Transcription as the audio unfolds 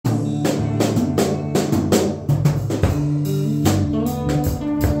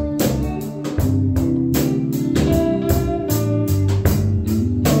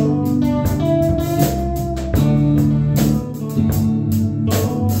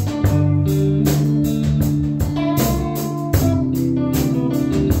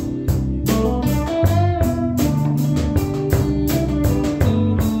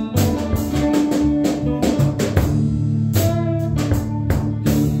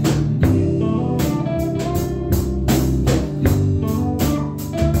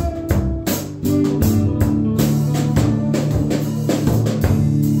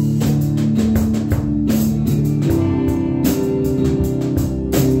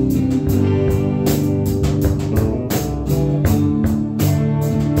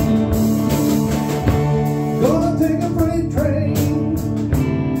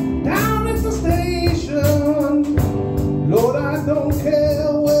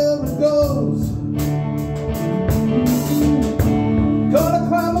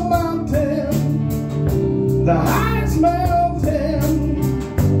the highest mountain,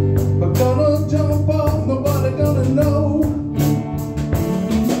 but gonna jump off, nobody gonna know.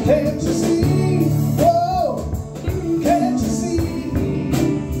 Can't you see? Whoa, can't you see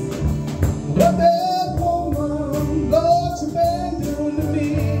what that woman, Lord, you been doing to me?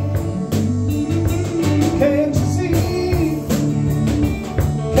 Can't you see?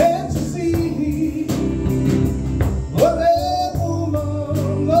 Can't you see what that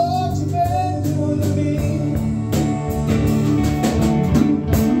woman, Lord, you been doing to me?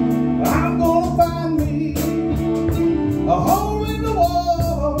 I'm gonna find me a hole in the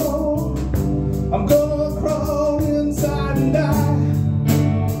wall. I'm gonna crawl inside and die.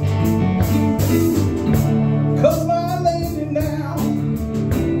 'Cause my lady now,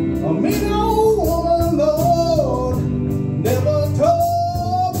 a mean old woman, Lord, never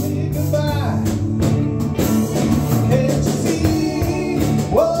told me goodbye. Can't you see?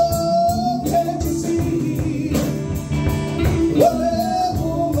 Whoa, can't you see what that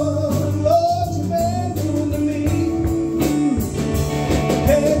woman, Lord, you been doing to me?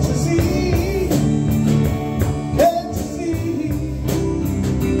 Can't you see? Can't you see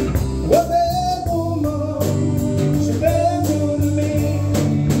what that woman, she been doing to me?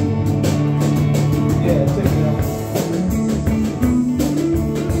 Yeah, take it out.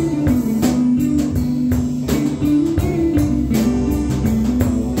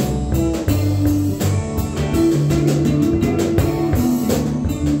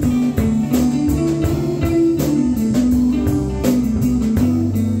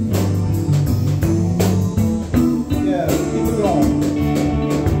 Yeah, keep it going.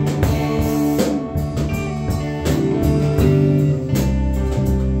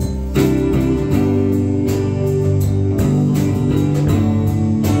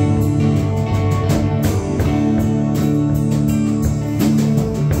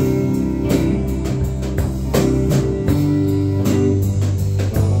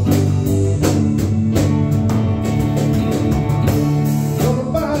 Gonna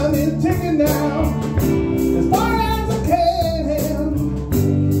buy me a ticket now, as far as I can.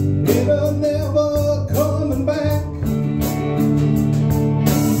 It'll never coming back.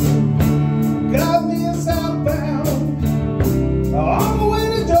 Got me a southbound, all the way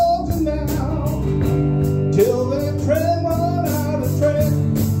to Georgia now, till that train run out of track.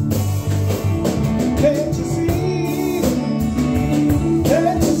 Can't you see?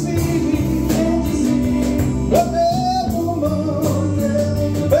 Can't you see? Can't you see what that woman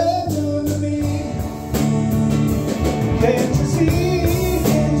been doing to me? Can't you see?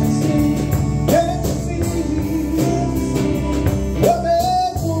 Can't you see? Can't you see what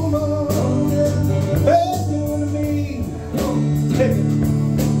that woman been doing to me? Take it.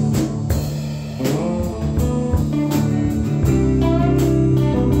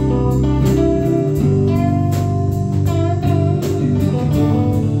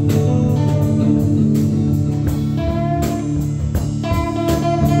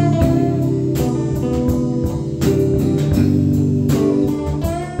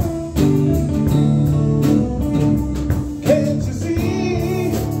 Can't you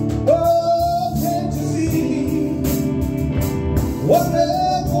see? Oh, can't you see what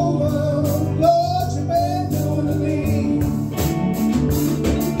that woman, Lord, you been doing to me?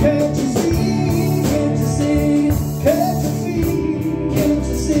 Can't you see? Can't you see? Can't you see? Can't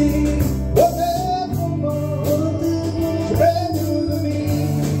you see what that woman, you been doing to me?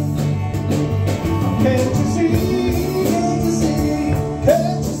 Can't you see? Can't you see?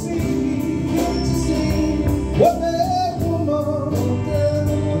 Can't you see? Can't you see what that woman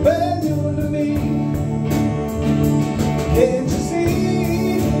been doing to me? Can't you see?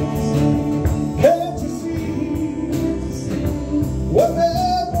 Can't you see what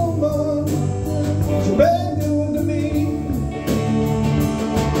that woman been doing to me?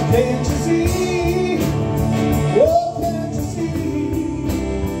 Can't you see? Oh, can't you see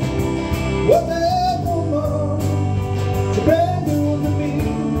what that woman been doing to me?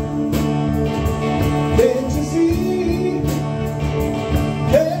 Can't you see?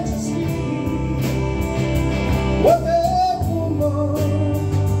 Can't you see what that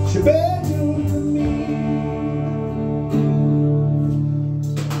woman she been doing to me?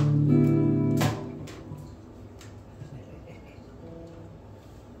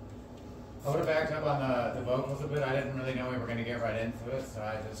 I would have backed up on the vocals a bit. I didn't really know we were going to get right into it, so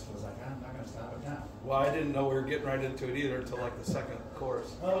I just was like, I'm not going to stop it now. Well, I didn't know we were getting right into it either until like the second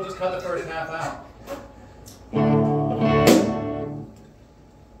chorus. Well, we'll just cut the first half out.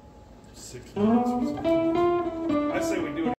 6 minutes or something. I say we do it.